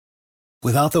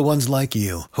Without the ones like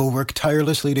you, who work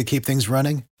tirelessly to keep things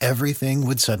running, everything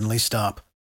would suddenly stop.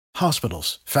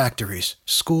 Hospitals, factories,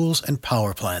 schools, and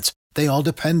power plants, they all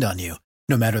depend on you.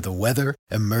 No matter the weather,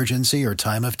 emergency, or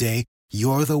time of day,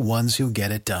 you're the ones who get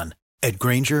it done. At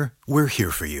Grainger, we're here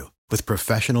for you with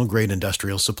professional-grade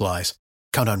industrial supplies.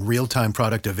 Count on real-time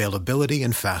product availability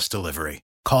and fast delivery.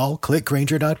 Call, click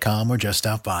Grainger.com, or just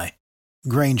stop by.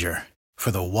 Grainger, for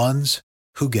the ones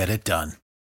who get it done.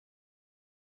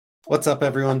 What's up,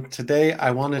 everyone? Today,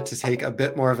 I wanted to take a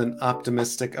bit more of an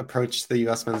optimistic approach to the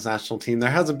U.S. men's national team. There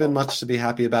hasn't been much to be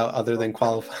happy about other than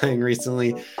qualifying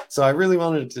recently, so I really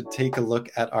wanted to take a look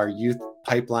at our youth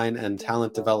pipeline and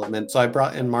talent development. So I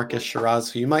brought in Marcus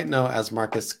Shiraz, who you might know as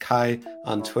Marcus Kai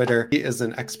on Twitter. He is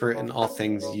an expert in all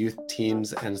things youth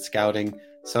teams and scouting.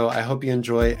 So I hope you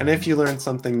enjoy. And if you learned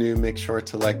something new, make sure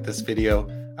to like this video.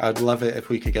 I would love it if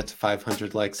we could get to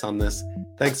 500 likes on this.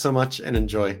 Thanks so much and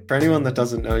enjoy. For anyone that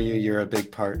doesn't know you, you're a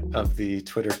big part of the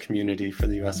Twitter community for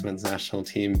the U.S. men's national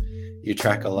team. You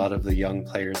track a lot of the young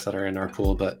players that are in our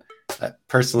pool, but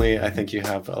personally, I think you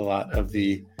have a lot of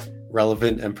the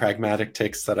relevant and pragmatic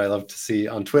takes that I love to see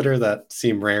on Twitter that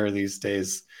seem rare these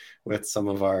days with some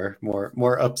of our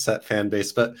more upset fan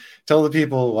base. But tell the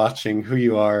people watching who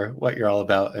you are, what you're all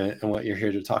about, and what you're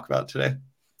here to talk about today.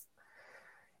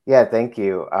 Yeah, thank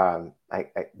you.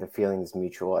 The feeling is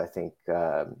mutual. I think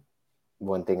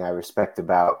one thing I respect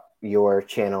about your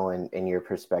channel and your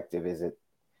perspective is that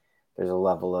there's a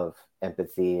level of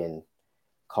empathy and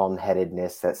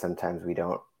calm-headedness that sometimes we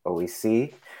don't always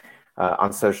see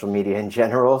on social media in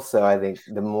general. So I think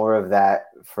the more of that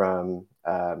from,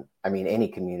 any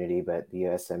community, but the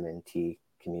USMNT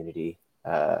community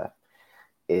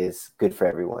is good for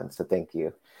everyone. So thank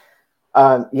you.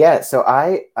 So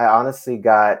I honestly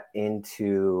got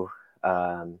into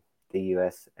the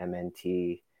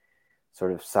USMNT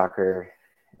sort of soccer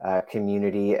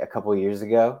community a couple years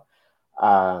ago.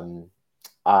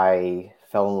 I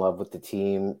fell in love with the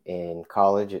team in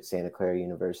college at Santa Clara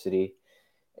University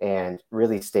and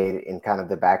really stayed in kind of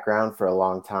the background for a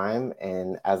long time.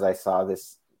 And as I saw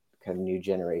this kind of new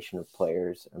generation of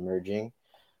players emerging,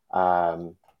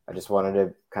 I just wanted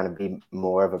to kind of be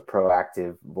more of a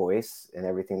proactive voice in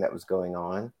everything that was going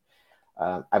on.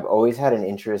 I've always had an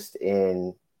interest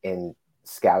in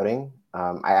scouting.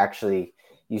 I actually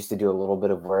used to do a little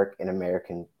bit of work in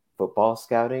American football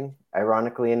scouting,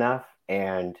 ironically enough,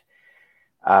 and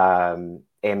am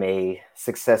a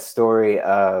success story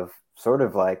of sort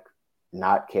of like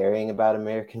not caring about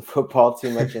American football too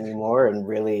much anymore and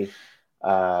really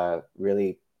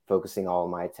focusing all of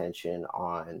my attention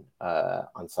on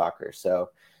soccer. So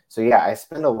yeah, I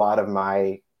spend a lot of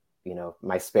my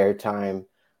spare time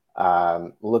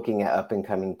looking at up and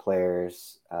coming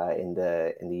players in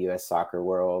the U.S. soccer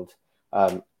world.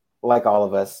 Like all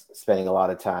of us, spending a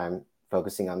lot of time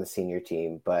focusing on the senior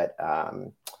team, but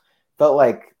felt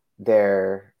like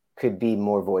there could be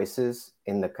more voices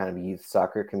in the kind of youth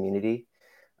soccer community,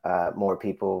 more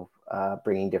people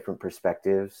bringing different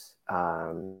perspectives.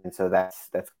 And so that's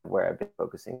where I've been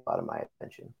focusing a lot of my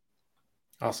attention.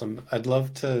 Awesome. I'd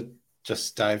love to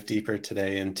just dive deeper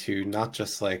today into not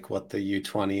just like what the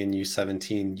U20 and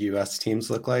U17 US teams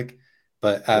look like,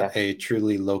 but at a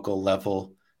truly local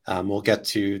level. We'll get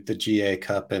to the GA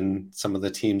Cup and some of the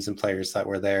teams and players that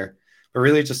were there, but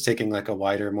really just taking like a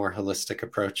wider, more holistic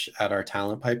approach at our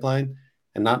talent pipeline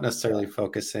and not necessarily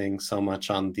focusing so much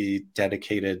on the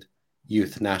dedicated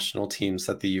youth national teams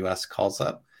that the US calls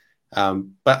up.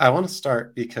 But I want to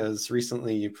start because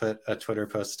recently you put a Twitter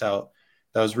post out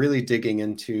that was really digging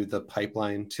into the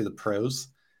pipeline to the pros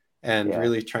and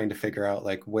really trying to figure out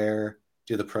like where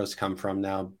do the pros come from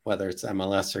now, whether it's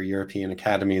MLS or European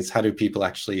academies. How do people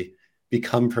actually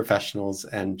become professionals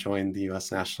and join the US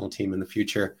national team in the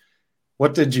future?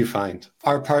 What did you find?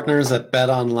 Our partners at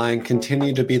BetOnline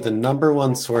continue to be the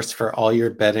 #1 source for all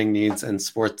your betting needs and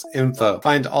sports info.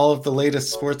 Find all of the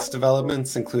latest sports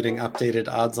developments, including updated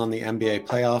odds on the NBA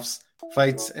playoffs,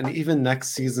 fights, and even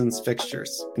next season's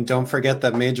fixtures. And don't forget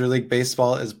that Major League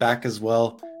Baseball is back as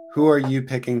well. Who are you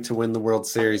picking to win the World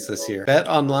Series this year?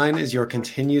 BetOnline is your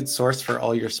continued source for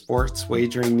all your sports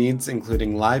wagering needs,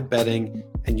 including live betting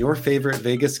and your favorite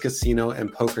Vegas casino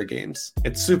and poker games.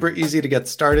 It's super easy to get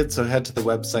started, so head to the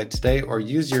website today or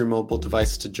use your mobile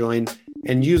device to join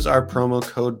and use our promo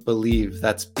code BELIEVE,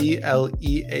 that's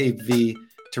BLEAV,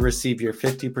 to receive your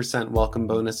 50% welcome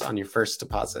bonus on your first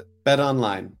deposit.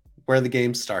 BetOnline, where the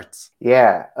game starts.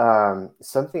 Yeah,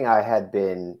 something I had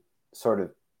been sort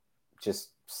of just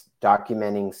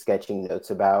documenting, sketching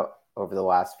notes about over the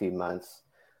last few months,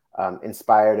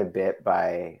 inspired a bit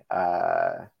by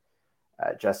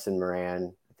Justin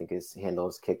Moran. I think his handle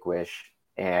is Kickwish,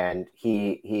 and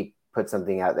he put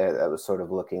something out there that was sort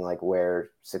of looking like where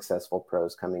successful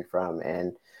pros coming from.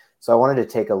 And so I wanted to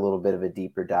take a little bit of a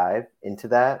deeper dive into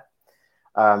that.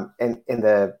 And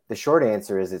the short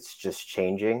answer is it's just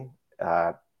changing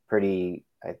pretty,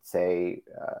 I'd say,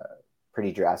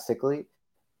 pretty drastically.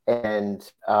 And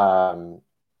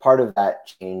part of that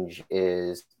change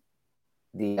is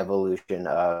the evolution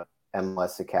of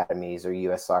MLS academies or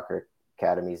U.S. soccer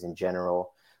academies in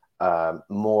general,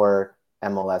 more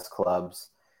MLS clubs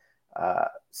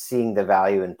seeing the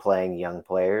value in playing young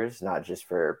players, not just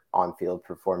for on-field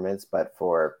performance, but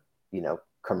for,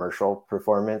 commercial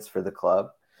performance for the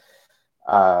club.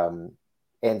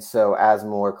 And so as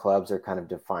more clubs are kind of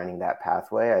defining that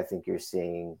pathway, I think you're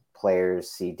seeing players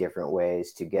see different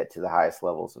ways to get to the highest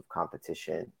levels of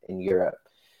competition in Europe.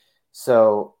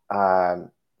 So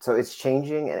it's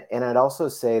changing. And I'd also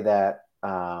say that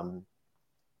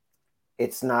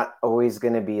it's not always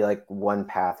going to be like one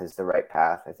path is the right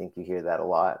path. I think you hear that a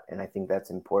lot. And I think that's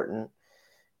important.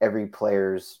 Every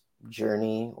player's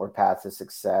journey or path to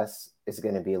success is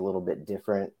going to be a little bit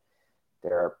different.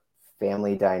 There are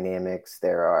family dynamics.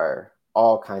 There are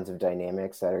all kinds of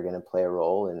dynamics that are going to play a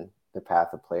role in the path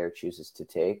a player chooses to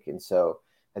take. And so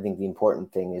I think the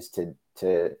important thing is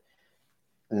to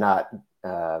not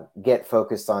get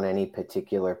focused on any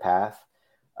particular path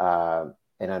and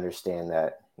understand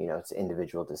that, it's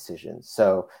individual decisions.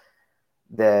 So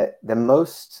the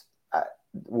most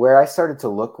where I started to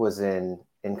look was in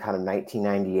kind of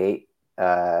 1998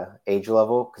 age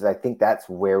level, because I think that's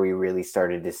where we really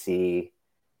started to see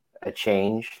a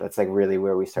change. That's like really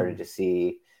where we started to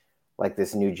see like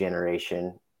this new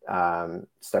generation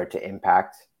start to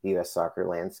impact the U.S. soccer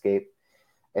landscape.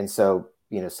 And so,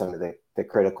 some of the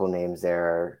critical names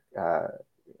there are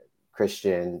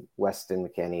Christian, Weston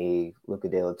McKennie, Luca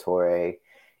De La Torre,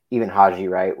 even Haji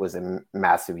Wright was a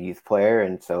massive youth player.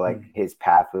 And so like his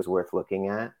path was worth looking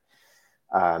at.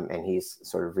 And he's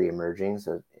sort of reemerging.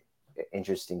 So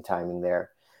interesting timing there.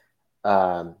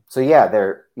 So yeah,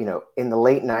 they're, in the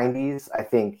late 90s, I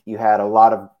think you had a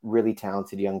lot of really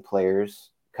talented young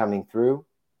players coming through.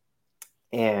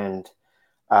 And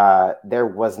there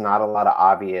was not a lot of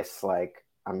obvious, like,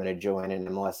 I'm going to join an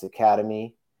MLS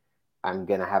academy. I'm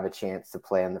going to have a chance to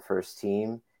play on the first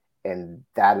team. And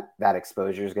that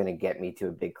exposure is going to get me to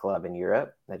a big club in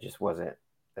Europe. That just wasn't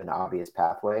an obvious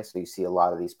pathway. So you see a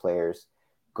lot of these players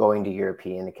going to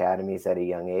European academies at a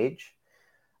young age.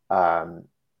 And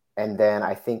then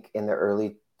I think in the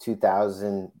early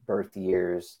 2000 birth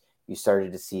years, you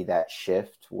started to see that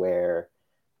shift where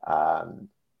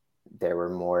there were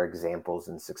more examples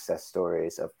and success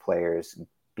stories of players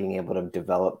being able to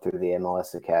develop through the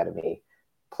MLS academy,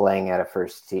 playing at a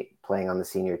first team, playing on the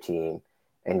senior team,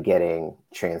 and getting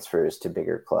transfers to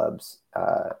bigger clubs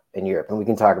in Europe. And we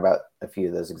can talk about a few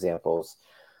of those examples.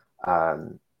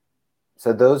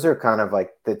 So those are kind of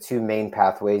like the two main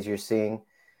pathways you're seeing.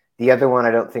 The other one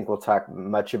I don't think we'll talk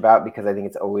much about because I think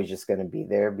it's always just going to be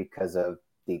there because of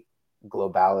the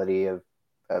globality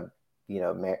of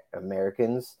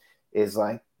Americans, is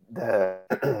like the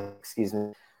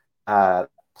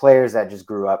players that just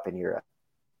grew up in Europe,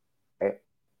 right?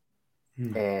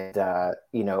 And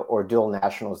or dual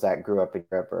nationals that grew up in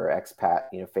Europe or expat,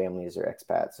 families are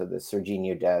expats. So the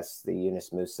Serginho Dest, the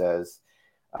Yunus Musas,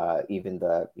 even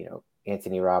the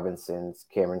Anthony Robinsons,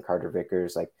 Cameron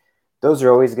Carter-Vickers, like those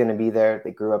are always going to be there.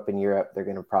 They grew up in Europe. They're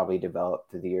going to probably develop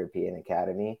to the European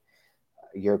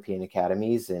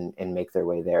academies and make their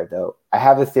way there. Though I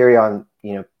have a theory on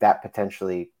that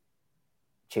potentially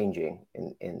changing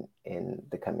in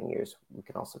the coming years. We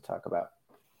can also talk about.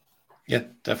 Yeah,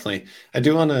 definitely. I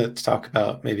do want to talk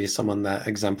about maybe someone that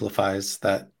exemplifies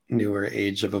that newer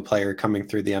age of a player coming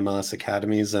through the MLS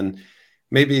academies. And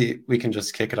maybe we can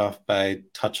just kick it off by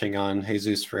touching on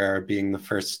Jesus Ferreira being the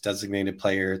first designated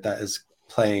player that is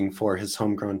playing for his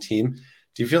homegrown team.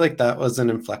 Do you feel like that was an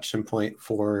inflection point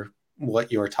for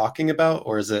what you're talking about,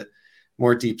 or is it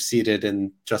more deep-seated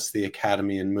in just the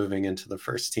academy and moving into the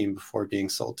first team before being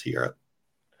sold to Europe?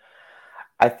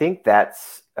 I think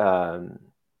that's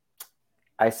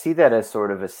I see that as sort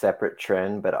of a separate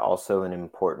trend, but also an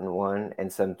important one,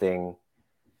 and something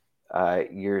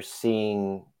you're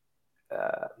seeing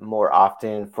more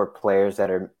often for players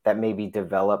that maybe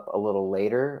develop a little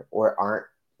later or aren't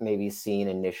maybe seen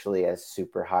initially as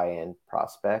super high-end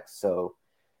prospects. So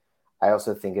I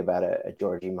also think about a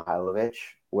Georgi Mihailovic,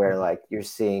 where like you're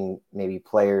seeing maybe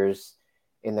players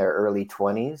in their early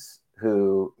 20s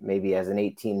who maybe as an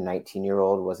 18,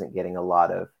 19-year-old wasn't getting a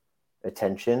lot of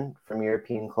attention from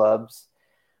European clubs,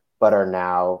 but are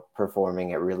now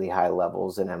performing at really high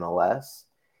levels in MLS.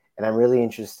 And I'm really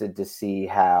interested to see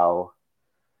how,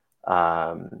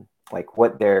 like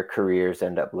what their careers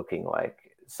end up looking like.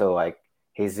 So like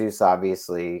Jesus,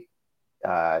 obviously,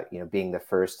 being the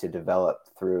first to develop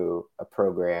through a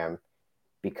program,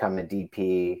 become a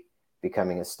DP,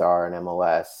 becoming a star in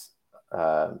MLS,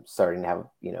 starting to have,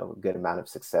 a good amount of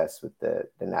success with the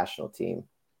national team.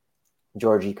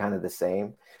 Georgie, kind of the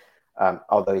same.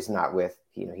 Although he's not with,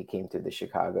 he came through the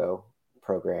Chicago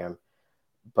program,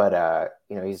 but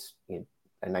he's in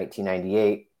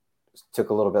 1998, took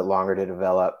a little bit longer to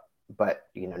develop, but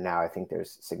now I think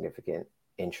there's significant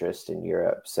interest in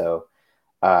Europe. So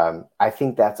I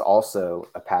think that's also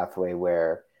a pathway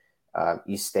where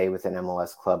you stay with an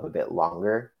MLS club a bit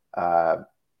longer.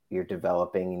 You're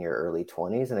developing in your early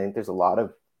 20s, and I think there's a lot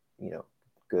of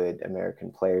good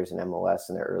American players in MLS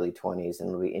in their early 20s, and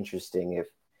it'll be interesting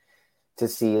to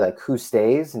see like who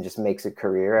stays and just makes a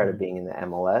career out of being in the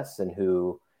MLS, and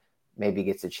who maybe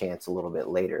gets a chance a little bit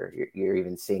later. You're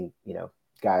even seeing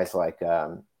guys like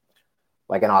an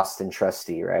Austin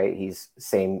Trusty, right? He's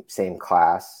same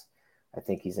class. I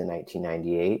think he's in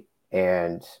 1998,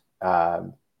 and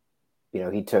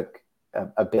he took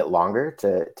a bit longer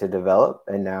to develop,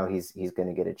 and now he's going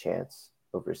to get a chance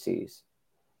overseas.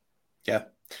 Yeah,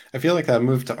 I feel like that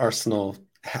move to Arsenal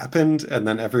happened, and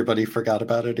then everybody forgot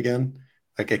about it again.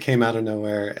 Like it came out of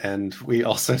nowhere, and we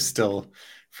also still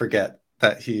forget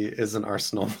that he is an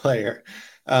Arsenal player.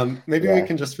 Maybe we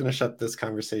can just finish up this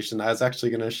conversation. I was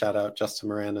actually going to shout out Justin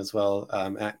Moran as well,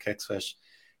 at Kicksfish.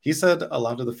 He said a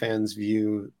lot of the fans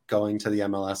view going to the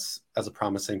MLS as a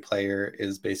promising player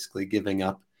is basically giving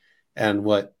up. And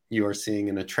what you are seeing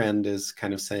in a trend is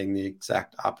kind of saying the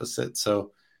exact opposite.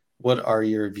 So what are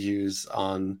your views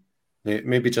on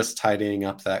maybe just tidying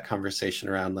up that conversation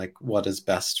around like what is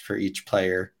best for each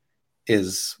player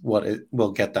is what it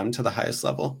will get them to the highest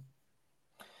level?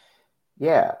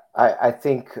 Yeah, I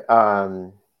think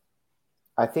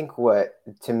what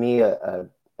to me an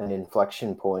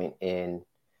inflection point in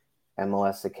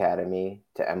MLS Academy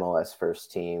to MLS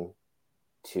first team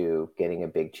to getting a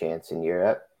big chance in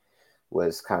Europe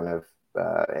was kind of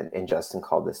and Justin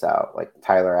called this out, like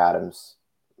Tyler Adams,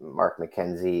 Mark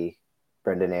McKenzie,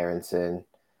 Brendan Aronson,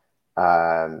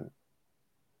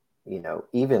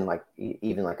 even like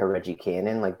a Reggie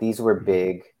Cannon. Like these were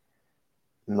big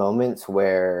moments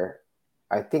where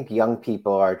I think young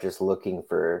people are just looking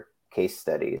for case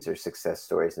studies or success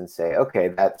stories and say, okay,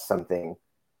 that's something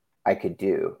I could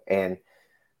do. And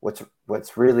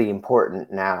what's really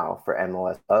important now for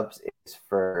MLS clubs is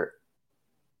for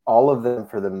all of them,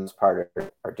 for the most part,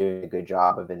 are doing a good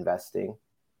job of investing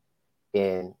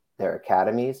in their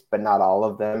academies, but not all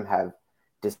of them have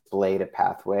displayed a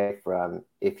pathway from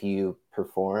if you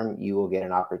perform, you will get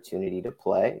an opportunity to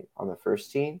play on the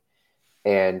first team.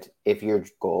 And if your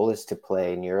goal is to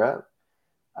play in Europe,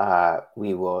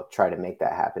 we will try to make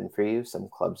that happen for you. Some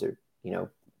clubs are,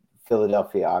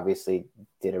 Philadelphia obviously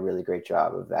did a really great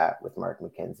job of that with Mark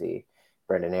McKenzie,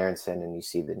 Brendan Aronson, and you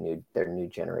see their new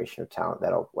generation of talent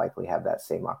that'll likely have that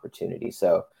same opportunity.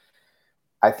 So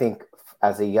I think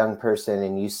as a young person,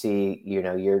 and you see,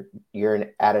 you're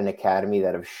at an academy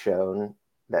that have shown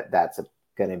that that's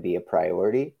going to be a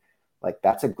priority, like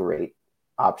that's a great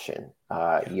option.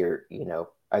 I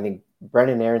think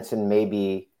Brendan Aronson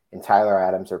maybe and Tyler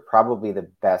Adams are probably the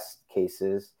best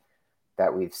cases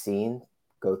that we've seen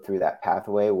go through that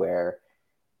pathway where,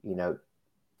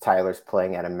 Tyler's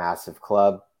playing at a massive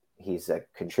club. He's a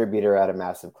contributor at a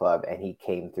massive club, and he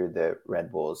came through the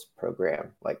Red Bulls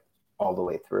program, like all the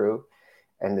way through.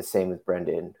 And the same with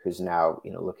Brendan, who's now,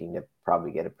 looking to probably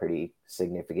get a pretty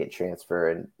significant transfer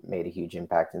and made a huge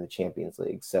impact in the Champions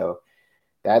League. So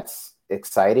that's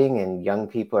exciting, and young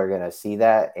people are going to see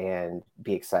that and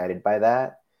be excited by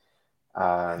that.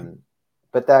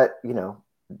 But that,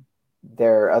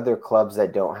 there are other clubs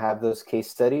that don't have those case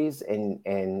studies,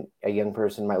 and a young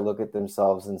person might look at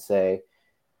themselves and say,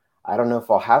 I don't know if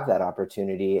I'll have that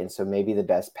opportunity. And so maybe the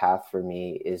best path for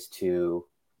me is to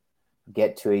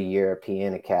get to a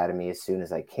European academy as soon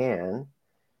as I can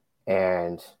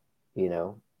and,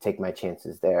 take my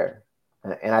chances there.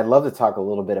 And I'd love to talk a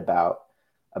little bit about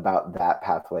that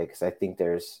pathway, because I think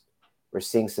we're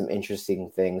seeing some interesting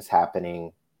things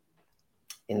happening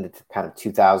in the kind of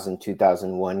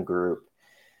 2001 group,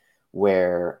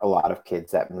 where a lot of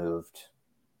kids that moved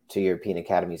to European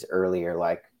academies earlier,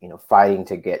 like, fighting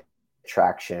to get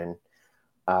traction.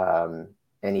 And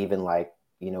even like,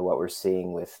 what we're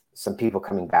seeing with some people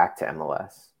coming back to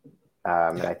MLS.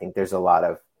 And I think there's a lot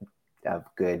of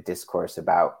good discourse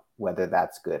about whether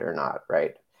that's good or not.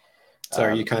 Right. So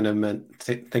are you kind of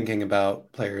thinking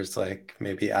about players like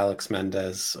maybe Alex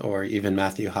Mendez or even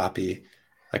Matthew Hoppe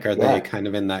Like, are they kind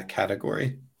of in that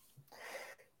category?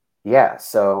 Yeah,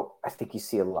 so I think you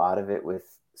see a lot of it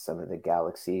with some of the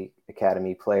Galaxy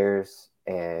Academy players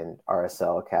and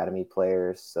RSL Academy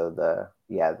players. So the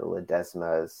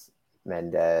Ledesmas,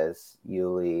 Mendez,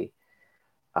 Yuli,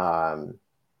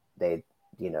 they,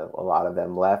 a lot of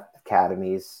them left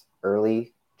academies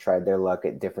early, tried their luck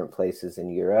at different places in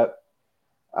Europe,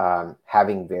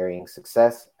 having varying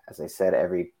success. As I said,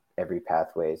 every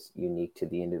pathway is unique to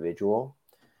the individual.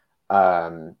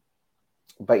 But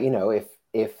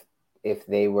if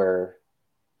they were,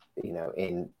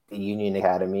 in the Union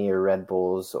Academy or Red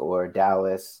Bulls or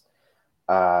Dallas,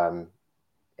 and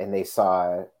they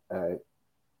saw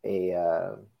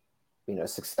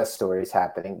success stories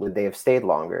happening, would they have stayed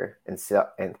longer and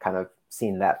kind of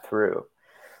seen that through?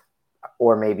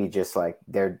 Or maybe just like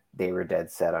they were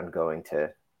dead set on going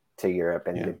to Europe,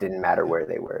 and it didn't matter where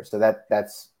they were. So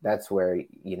that's where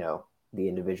the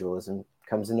individualism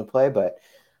comes into play. But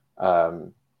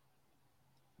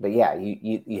yeah,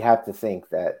 you have to think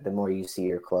that the more you see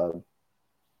your club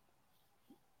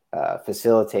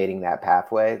facilitating that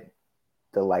pathway,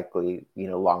 the likely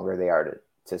longer they are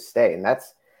to stay, and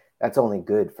that's only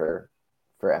good for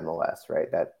MLS, right?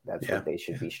 That's what they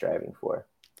should be striving for.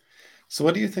 So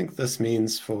what do you think this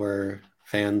means for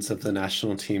fans of the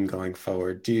national team going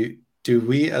forward? Do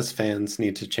we as fans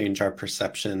need to change our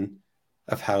perception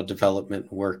of how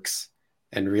development works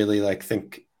and really like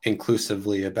think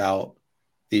inclusively about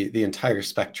the entire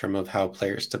spectrum of how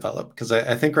players develop? Because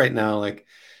I think right now, like,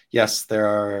 yes, there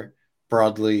are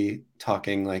broadly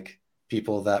talking like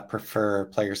people that prefer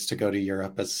players to go to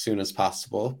Europe as soon as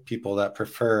possible, people that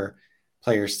prefer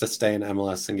players to stay in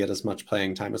MLS and get as much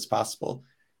playing time as possible.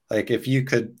 Like, if you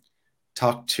could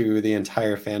talk to the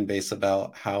entire fan base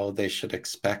about how they should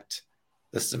expect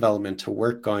this development to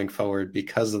work going forward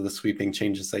because of the sweeping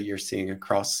changes that you're seeing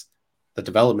across the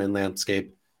development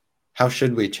landscape, how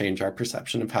should we change our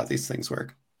perception of how these things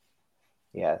work?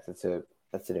 Yeah,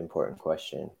 that's an important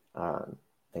question.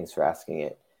 Thanks for asking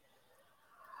it.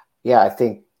 Yeah, I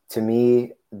think to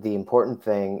me, the important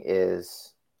thing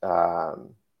is to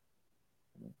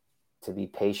be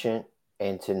patient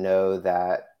and to know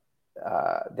that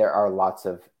there are lots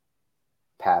of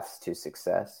paths to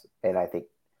success. And I think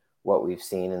what we've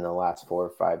seen in the last 4 or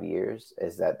 5 years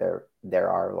is that there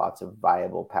are lots of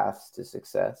viable paths to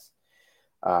success.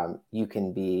 You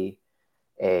can be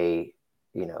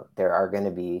there are going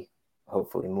to be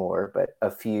hopefully more, but a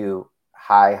few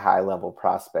high level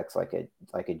prospects like a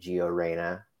Gio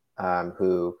Reyna,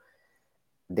 who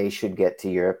they should get to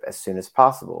Europe as soon as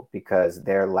possible because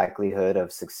their likelihood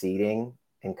of succeeding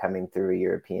and coming through a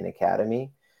European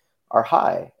academy are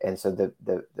high. And so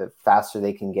the faster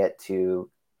they can get to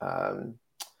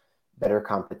better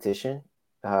competition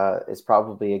is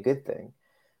probably a good thing.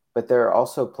 But there are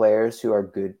also players who are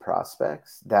good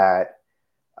prospects that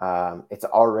it's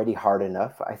already hard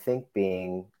enough, I think,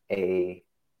 being an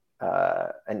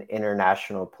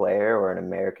international player or an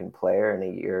American player in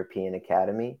a European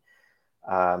academy.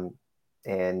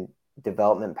 And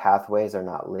development pathways are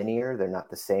not linear. They're not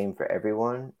the same for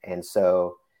everyone. And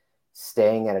so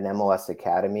staying at an MLS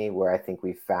academy where I think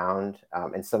we found,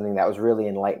 and something that was really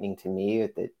enlightening to me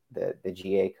at the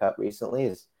GA Cup recently,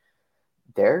 is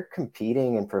they're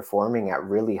competing and performing at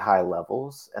really high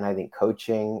levels. And I think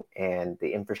coaching and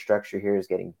the infrastructure here is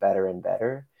getting better and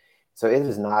better. So it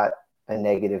is not a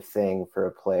negative thing for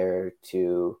a player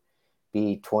to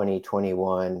be 20,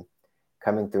 21,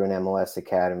 coming through an MLS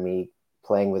academy,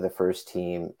 playing with the first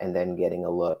team, and then getting a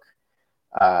look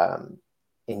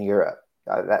in Europe.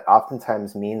 That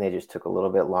oftentimes mean they just took a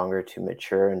little bit longer to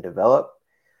mature and develop.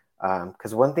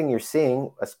 Because one thing you're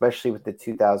seeing, especially with the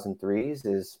 2003s,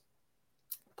 is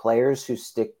players who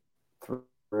stick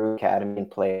through academy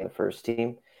and play in the first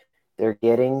team, they're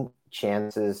getting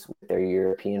chances with their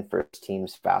European first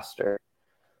teams faster.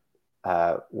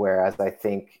 Whereas I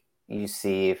think you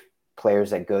see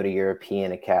players that go to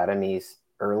European academies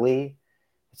early,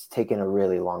 it's taken a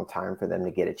really long time for them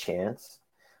to get a chance.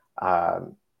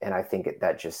 And I think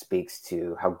that just speaks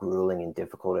to how grueling and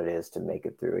difficult it is to make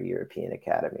it through a European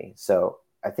academy. So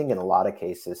I think in a lot of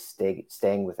cases,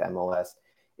 staying with MLS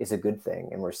is a good thing.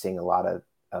 And we're seeing a lot of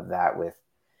that with,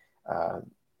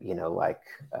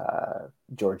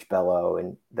 George Bello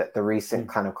and the recent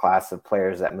kind of class of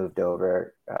players that moved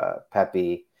over,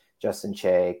 Pepe, Justin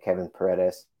Che, Kevin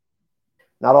Paredes.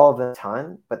 Not all of them a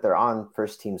ton, but they're on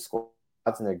first team squads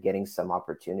and they're getting some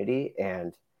opportunity.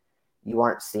 And you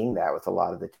aren't seeing that with a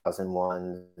lot of the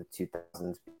 2001s, the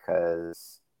 2000s,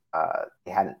 because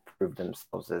they hadn't proved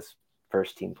themselves as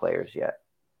first team players yet.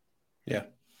 Yeah.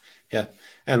 Yeah,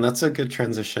 and that's a good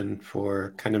transition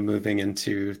for kind of moving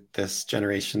into this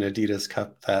Generation Adidas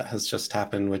Cup that has just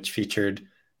happened, which featured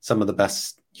some of the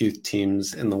best youth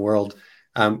teams in the world.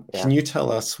 Yeah. Can you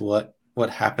tell us what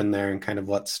happened there and kind of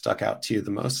what stuck out to you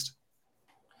the most?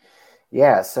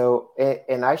 Yeah, so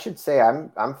and I should say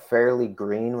I'm fairly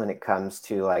green when it comes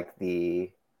to like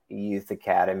the youth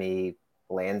academy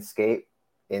landscape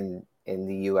in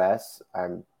the US.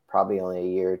 I'm probably only a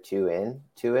year or two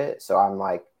into it, so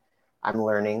I'm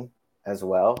learning as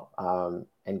well,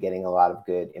 and getting a lot of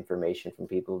good information from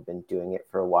people who've been doing it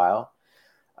for a while.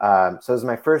 So it was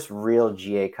my first real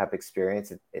GA Cup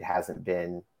experience. It hasn't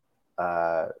been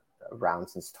uh, around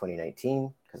since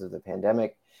 2019 because of the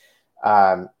pandemic.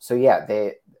 So yeah,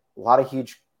 a lot of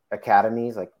huge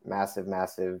academies, like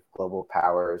massive global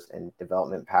powers and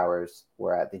development powers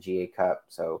were at the GA Cup.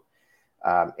 So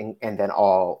and then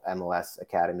all MLS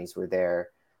academies were there.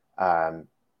 Um,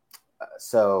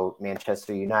 so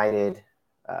Manchester United,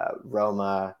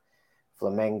 Roma,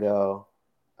 Flamengo,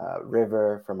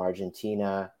 River from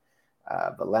Argentina,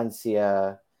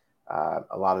 Valencia,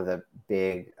 a lot of the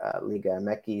big Liga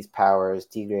MX powers,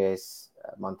 Tigres,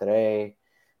 Monterrey,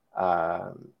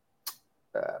 um,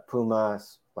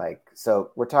 Pumas. Like,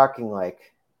 so we're talking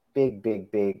like big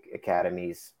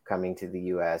academies coming to the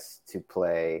U.S. to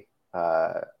play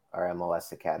our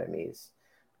MLS academies.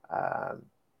 Um,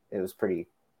 it was pretty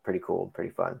cool,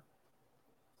 pretty fun.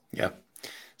 Yeah.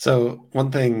 So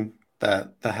one thing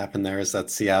that happened there is that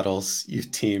Seattle's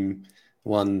youth team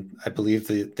won, I believe,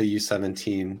 the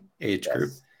U17 age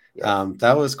group. Yes. Yes.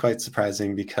 That was quite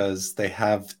surprising because they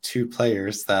have two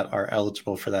players that are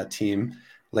eligible for that team,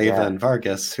 Leyva Yeah. and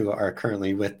Vargas, who are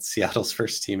currently with Seattle's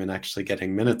first team and actually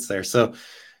getting minutes there. So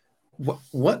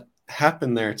what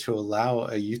happened there to allow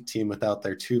a youth team without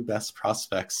their two best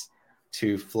prospects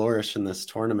to flourish in this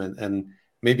tournament? And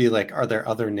maybe like, are there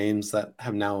other names that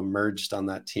have now emerged on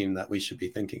that team that we should be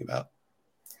thinking about?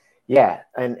 Yeah,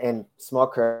 and small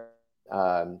credit.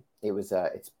 It was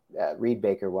it's Reed,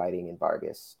 Baker, Whiting, and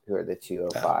Vargas who are the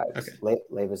 205s. Okay.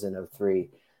 Leyva's in 03.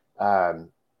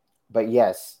 But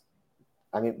yes,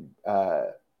 I mean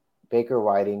Baker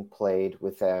Whiting played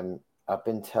with them up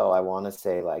until I want to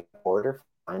say like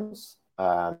quarterfinals.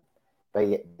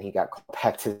 But he got called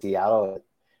back to Seattle.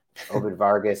 Obed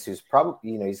Vargas, who's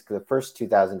probably he's the first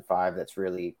 2005 that's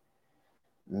really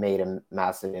made a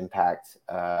massive impact.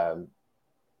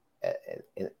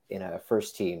 In a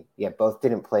first team. Yeah, both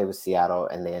didn't play with Seattle,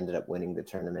 and they ended up winning the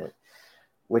tournament,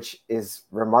 which is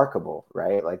remarkable,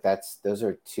 right? Like those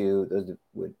would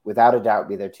without a doubt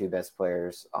be their two best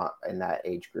players in that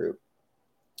age group.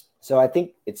 So I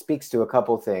think it speaks to a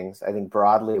couple things. I think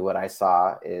broadly what I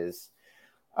saw is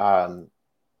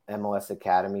MLS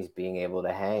academies being able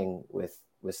to hang with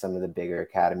some of the bigger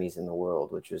academies in the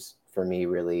world, which was for me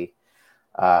really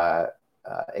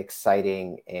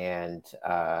exciting and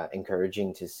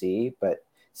encouraging to see. But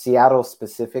Seattle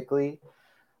specifically,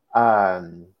 yeah,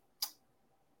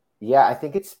 I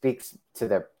think it speaks to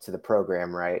the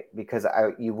program, right? Because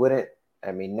you wouldn't,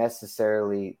 I mean,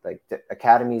 necessarily like the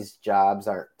academy's jobs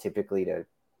aren't typically to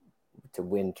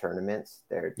win tournaments.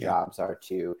 Their jobs are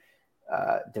to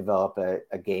develop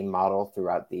a game model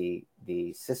throughout the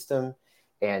system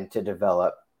and to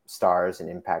develop stars and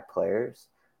impact players.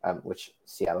 Which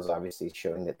Seattle's obviously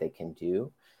showing that they can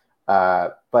do.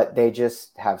 But they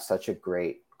just have such a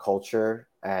great culture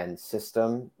and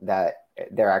system that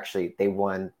they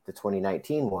won the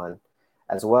 2019 one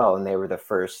as well. And they were the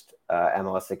first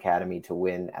MLS Academy to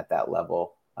win at that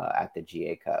level at the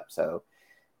GA Cup. So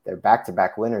they're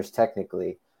back-to-back winners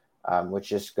technically, which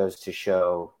just goes to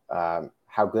show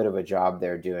how good of a job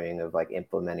they're doing of like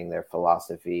implementing their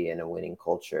philosophy and a winning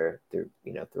culture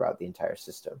throughout the entire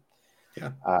system.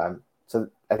 Yeah. So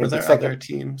I think were there other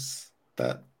teams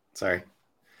that? Sorry,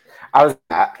 I was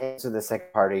answer the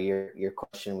second part of your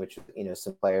question, which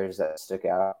some players that stood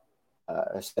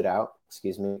out.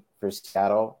 Excuse me, for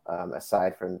Seattle,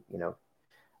 aside from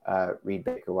Reed,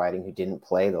 Baker, Whiting, who didn't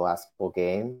play the last couple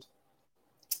games.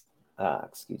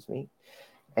 Excuse me,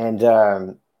 and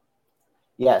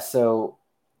yeah, so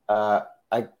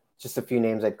I just a few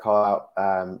names I'd call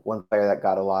out. One player that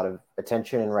got a lot of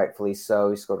attention, and rightfully so.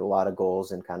 He scored a lot of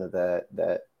goals in kind of the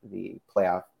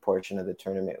playoff portion of the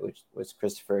tournament, which was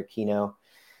Christopher Aquino.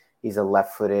 He's a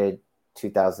left-footed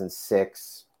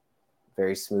 2006,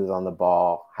 very smooth on the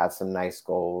ball, had some nice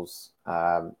goals,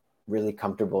 really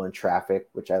comfortable in traffic,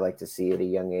 which I like to see at a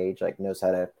young age, like knows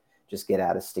how to just get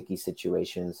out of sticky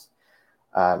situations.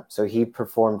 So he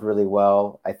performed really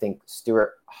well. I think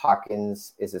Stuart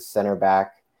Hawkins is a center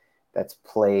back that's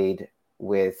played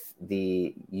with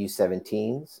the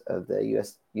U17s of the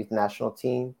U.S. youth national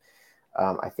team.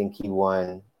 I think he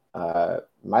might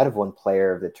have won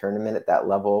player of the tournament at that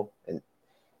level. And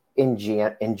in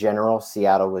general,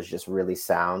 Seattle was just really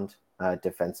sound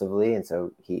defensively, and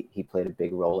so he played a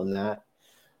big role in that.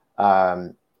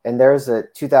 And there's a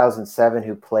 2007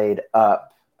 who played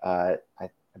up.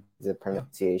 The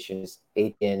pronunciation is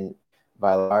Etienne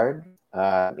Villard.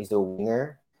 He's a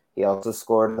winger. He also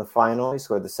scored in the final. He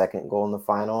scored the second goal in the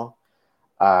final.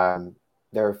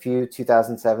 There are a few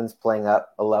 2007s playing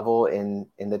up a level in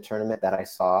the tournament that I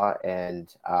saw,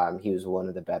 and he was one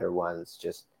of the better ones.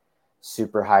 Just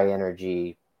super high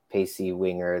energy, pacey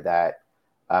winger that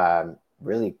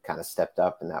really kind of stepped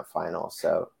up in that final.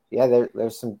 So yeah,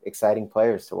 there's some exciting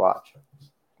players to watch.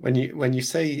 When you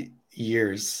say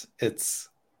years, it's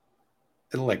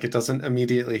like it doesn't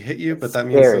immediately hit you, but that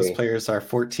means those players are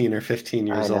 14 or 15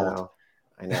 years old.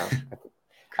 I know.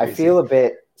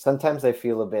 Sometimes I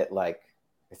feel a bit like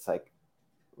it's like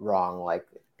wrong. Like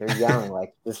they're young,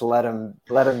 like just let them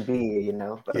be,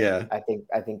 But yeah. I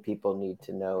think people need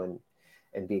to know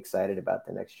and be excited about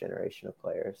the next generation of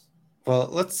players. Well,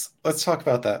 let's talk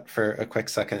about that for a quick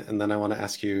second, and then I want to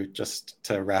ask you just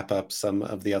to wrap up some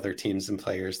of the other teams and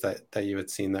players that you had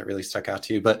seen that really stuck out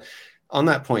to you. But on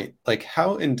that point, like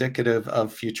how indicative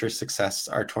of future success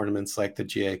are tournaments like the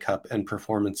GA Cup and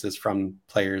performances from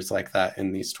players like that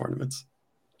in these tournaments?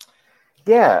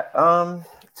 Yeah,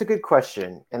 it's a good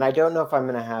question, and I don't know if I'm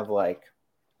going to have like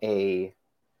a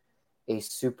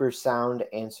super sound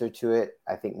answer to it.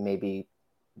 I think maybe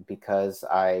because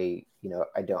I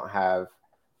don't have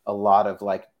a lot of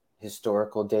like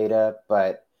historical data,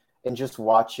 but in just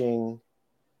watching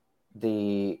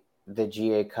the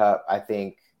GA Cup, I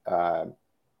think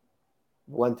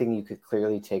one thing you could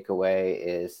clearly take away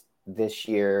is this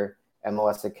year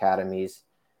MLS academies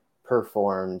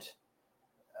performed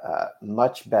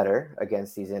much better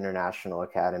against these international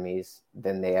academies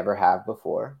than they ever have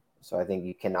before. So I think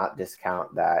you cannot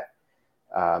discount that.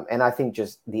 And I think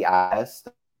just the eyes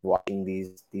watching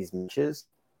these matches,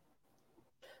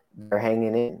 they're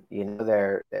hanging in.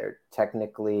 They're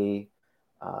technically,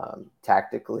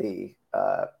 tactically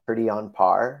pretty on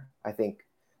par. I think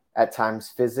at times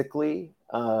physically,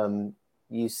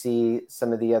 you see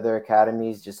some of the other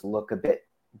academies just look a bit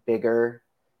bigger,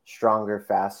 stronger,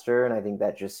 faster, and I think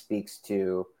that just speaks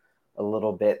to a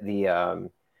little bit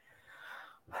the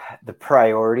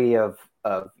priority of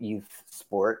youth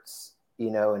sports,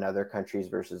 in other countries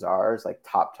versus ours. Like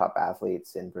top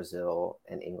athletes in Brazil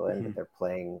and England, they're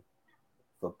playing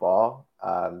football.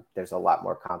 There's a lot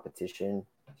more competition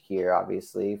here,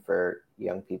 obviously, for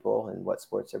young people and what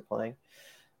sports they're playing.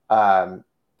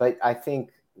 But I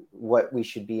think what we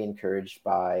should be encouraged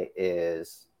by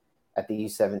is at the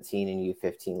U17 and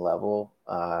U15 level,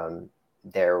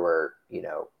 there were,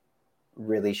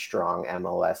 really strong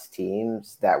MLS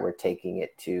teams that were taking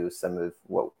it to some of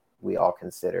what we all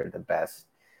consider the best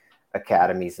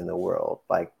academies in the world.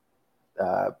 Like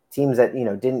teams that,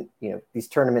 didn't, these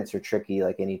tournaments are tricky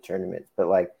like any tournament, but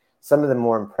like some of the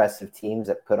more impressive teams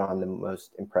that put on the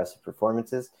most impressive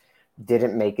performances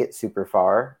didn't make it super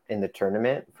far in the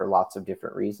tournament for lots of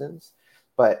different reasons.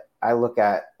 But I look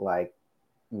at like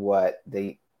what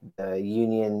the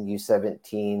Union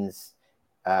U17s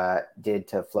did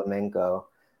to Flamengo.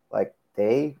 Like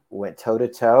they went toe to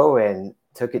toe and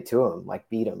took it to them, like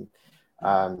beat them.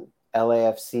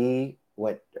 LAFC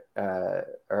went,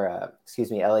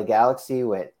 LA Galaxy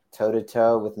went toe to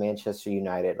toe with Manchester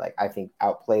United. Like I think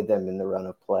outplayed them in the run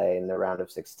of play in the round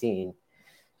of 16,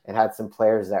 and had some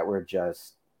players that were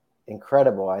just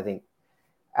incredible. I think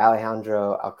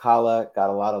Alejandro Alcala got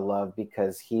a lot of love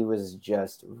because he was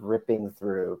just ripping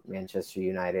through Manchester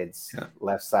United's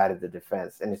left side of the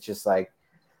defense. And it's just like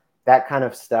that kind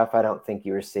of stuff I don't think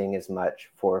you were seeing as much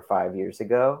 4 or 5 years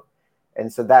ago.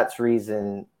 And so that's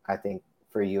reason I think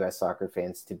for US soccer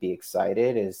fans to be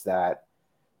excited is that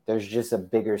there's just a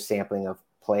bigger sampling of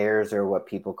players, or what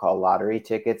people call lottery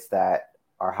tickets, that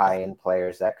are high-end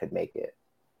players that could make it.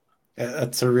 Yeah,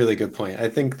 that's a really good point. I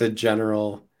think the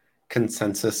general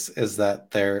consensus is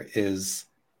that there is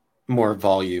more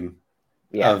volume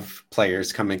of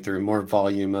players coming through, more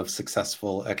volume of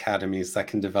successful academies that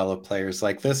can develop players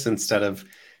like this, instead of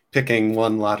picking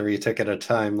one lottery ticket at a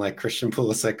time, like Christian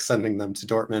Pulisic, sending them to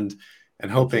Dortmund and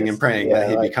hoping and praying that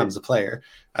he becomes a player.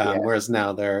 Whereas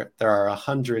now there are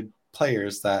 100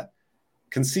 players that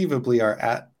conceivably are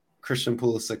at Christian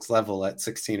Pulisic's level at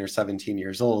 16 or 17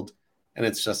 years old. And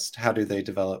it's just, how do they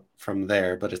develop from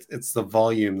there? But it's the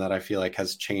volume that I feel like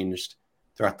has changed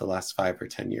throughout the last 5 or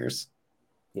 10 years.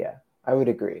 Yeah, I would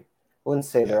agree. I wouldn't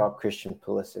say they're all Christian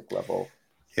Pulisic level.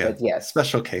 Yeah, but yes.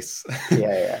 Special case.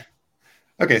 Yeah.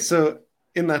 Okay, so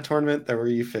in that tournament, there were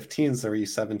U15s, there were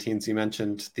U17s. You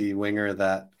mentioned the winger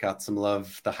that got some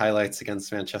love, the highlights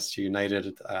against Manchester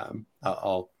United.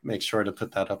 I'll make sure to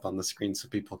put that up on the screen so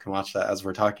people can watch that as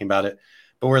we're talking about it.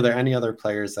 But were there any other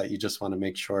players that you just want to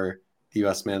make sure the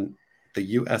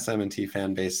USMNT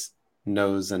fan base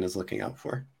knows and is looking out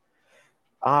for?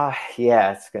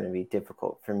 Yeah, it's going to be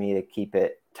difficult for me to keep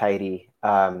it tidy.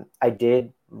 I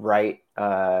did write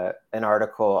an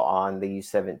article on the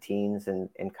U17s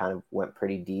and kind of went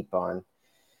pretty deep on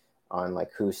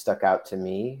like who stuck out to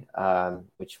me,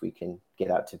 which we can get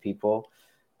out to people.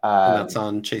 And that's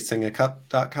on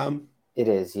chasingacup.com? It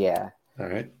is, yeah. All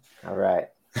right.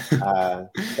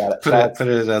 Put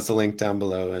it as a link down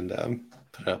below and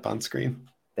put it up on screen.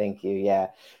 Thank you. Yeah.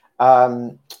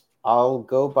 I'll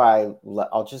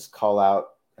just call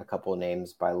out a couple of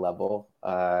names by level.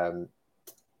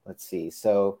 Let's see.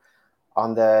 So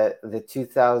on the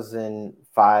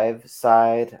 2005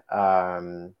 side,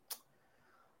 a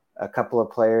couple of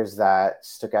players that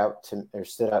stood out to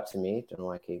me. Don't know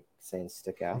why I keep saying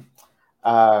stick out.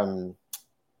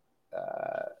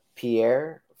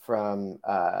 Pierre from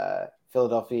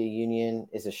Philadelphia Union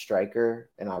is a striker,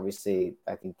 and obviously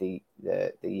I think the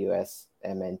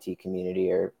USMNT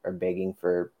community are begging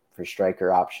for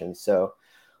striker options. So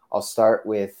I'll start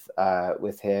with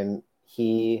him.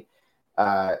 He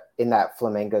in that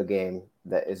Flamengo game,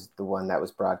 that is the one that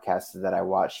was broadcasted that I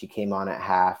watched, he came on at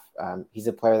half. He's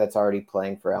a player that's already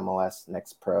playing for MLS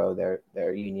Next Pro,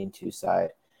 their Union 2 side.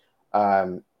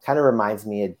 Kind of reminds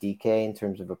me of DK in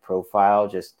terms of a profile,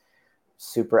 just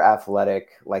super athletic,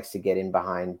 likes to get in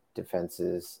behind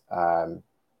defenses,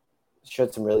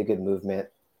 showed some really good movement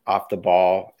off the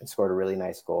ball and scored a really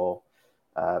nice goal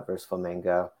versus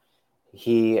Flamengo.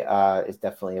 He is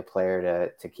definitely a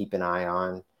player to keep an eye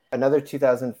on. Another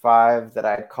 2005 that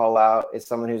I'd call out is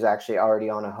someone who's actually already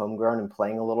on a homegrown and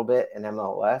playing a little bit in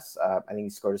MLS. I think he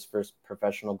scored his first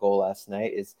professional goal last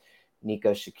night, is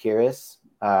Nico Shakiris.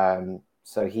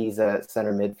 So he's a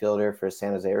center midfielder for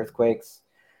San Jose Earthquakes.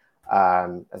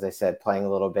 As I said, playing a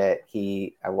little bit.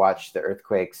 I watched the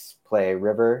Earthquakes play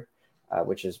River,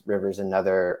 River's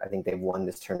another, I think they've won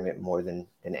this tournament more than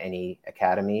any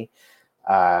academy.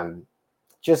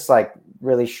 Just like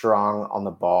really strong on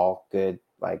the ball, good,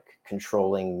 like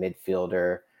controlling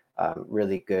midfielder,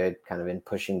 really good kind of in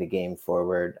pushing the game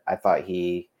forward. I thought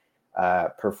he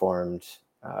performed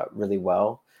really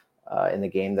well in the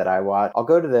game that I watched. I'll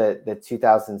go to the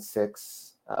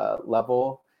 2006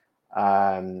 level.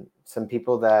 Some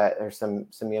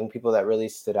young people that really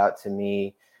stood out to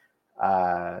me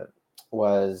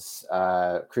was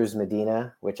Cruz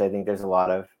Medina, which I think there's a lot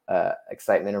of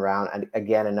excitement around. And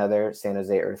again, another San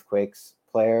Jose Earthquakes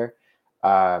player,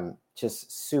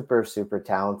 just super, super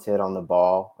talented on the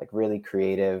ball, like really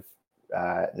creative,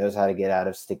 knows how to get out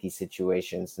of sticky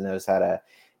situations, knows how to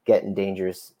get in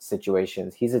dangerous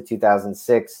situations. He's a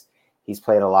 2006. He's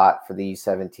played a lot for the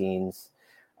U17s.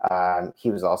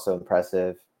 He was also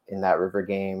impressive in that River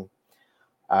game.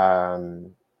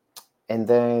 And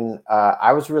then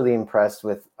I was really impressed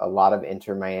with a lot of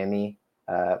Inter Miami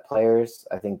players.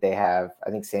 I think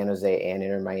San Jose and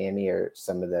Inter Miami are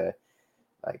some of the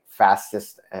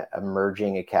fastest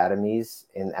emerging academies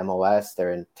in MLS.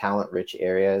 They're in talent-rich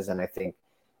areas, and I think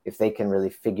if they can really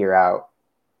figure out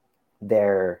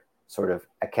their sort of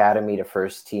academy to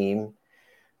first team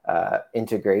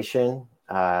integration,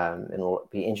 and it'll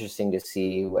be interesting to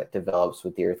see what develops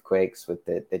with the Earthquakes with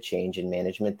the change in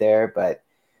management there. But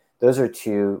those are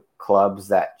two clubs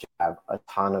that have a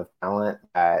ton of talent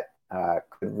that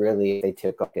could really, if they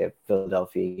took like a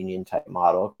Philadelphia Union type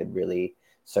model, could really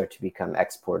start to become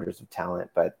exporters of talent.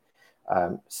 But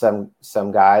some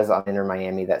guys on Inter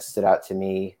Miami that stood out to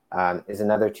me is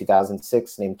another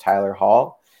 2006 named Tyler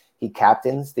Hall. He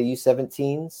captains the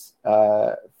U17s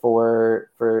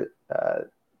for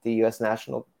the U.S.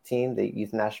 national team, the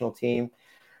youth national team.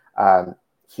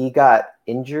 He got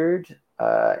injured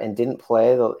and didn't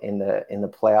play in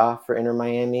the playoff for Inter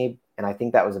Miami, and I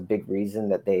think that was a big reason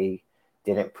that they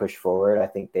didn't push forward. I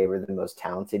think they were the most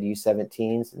talented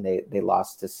U17s, and they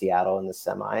lost to Seattle in the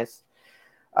semis.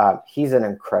 He's an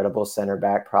incredible center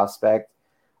back prospect.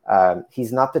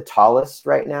 He's not the tallest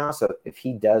right now, so if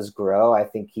he does grow, I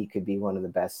think he could be one of the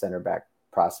best center back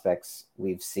prospects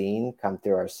we've seen come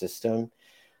through our system.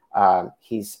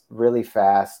 He's really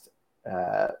fast,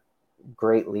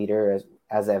 great leader,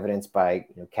 as evidenced by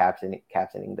captaining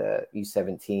the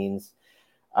U17s.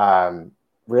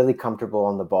 Really comfortable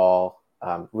on the ball.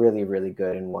 Really, really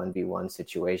good in 1v1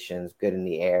 situations, good in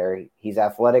the air. He's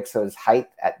athletic, so his height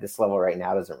at this level right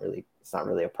now it's not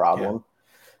really a problem.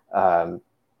 Yeah.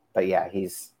 But yeah,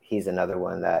 he's he's another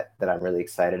one that I'm really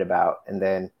excited about. And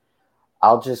then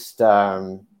I'll just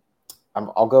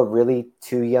I'll go really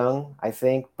too young, I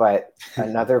think. But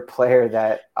another player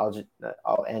that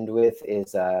I'll end with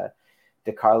is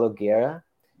DeCarlo Guerra.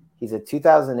 He's a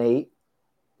 2008,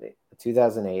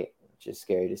 which is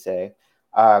scary to say.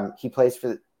 He plays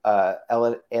for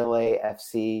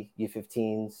LAFC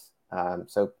U15s,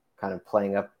 so kind of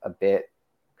playing up a bit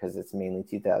because it's mainly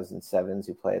 2007s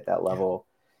who play at that level. Yeah.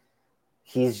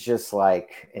 He's just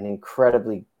like an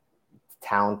incredibly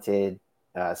talented,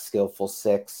 skillful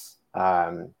six.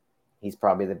 He's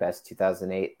probably the best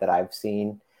 2008 that I've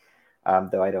seen,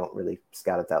 though I don't really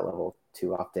scout at that level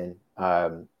too often.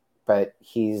 But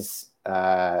he's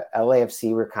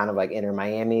LAFC were kind of like Inter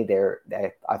Miami.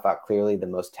 I thought clearly the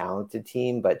most talented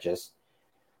team, but just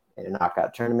in a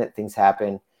knockout tournament, things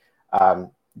happen.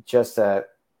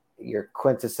 Your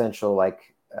quintessential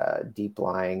like deep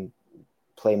lying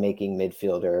playmaking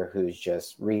midfielder who's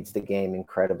just reads the game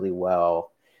incredibly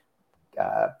well,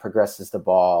 progresses the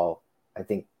ball. I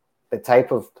think the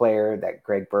type of player that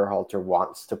Greg Berhalter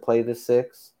wants to play the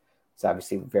six. He's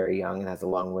obviously very young and has a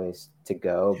long ways to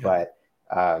go, but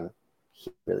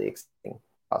he's really exciting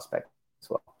prospect as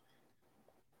well.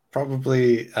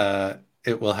 Probably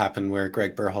it will happen where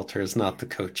Greg Berhalter is not the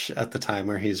coach at the time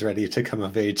where he's ready to come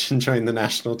of age and join the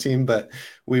national team, but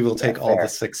we will take all the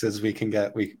sixes we can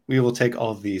get. We will take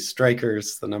all the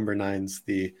strikers, the number 9s,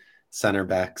 the center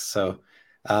backs. So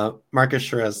Marcus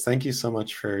Shiraz, thank you so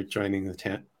much for joining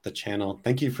the channel.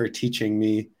 Thank you for teaching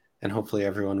me and hopefully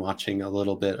everyone watching a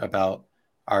little bit about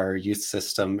our youth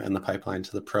system and the pipeline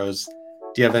to the pros.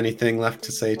 Do you have anything left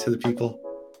to say to the people?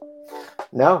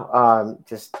 No,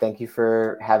 just thank you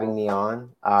for having me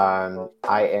on.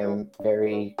 I am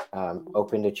very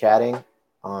open to chatting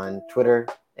on Twitter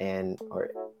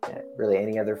or really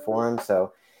any other forum.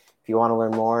 So if you want to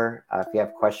learn more, if you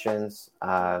have questions,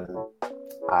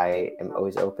 I am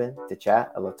always open to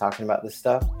chat. I love talking about this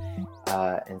stuff.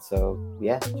 And so,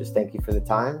 just thank you for the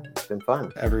time. It's been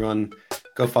fun. Everyone,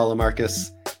 go follow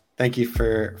Marcus. Thank you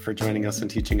for joining us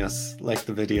and teaching us. Like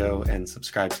the video and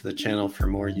subscribe to the channel for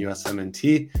more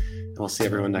USMNT. And we'll see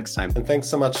everyone next time. And thanks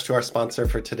so much to our sponsor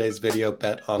for today's video,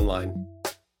 Bet Online.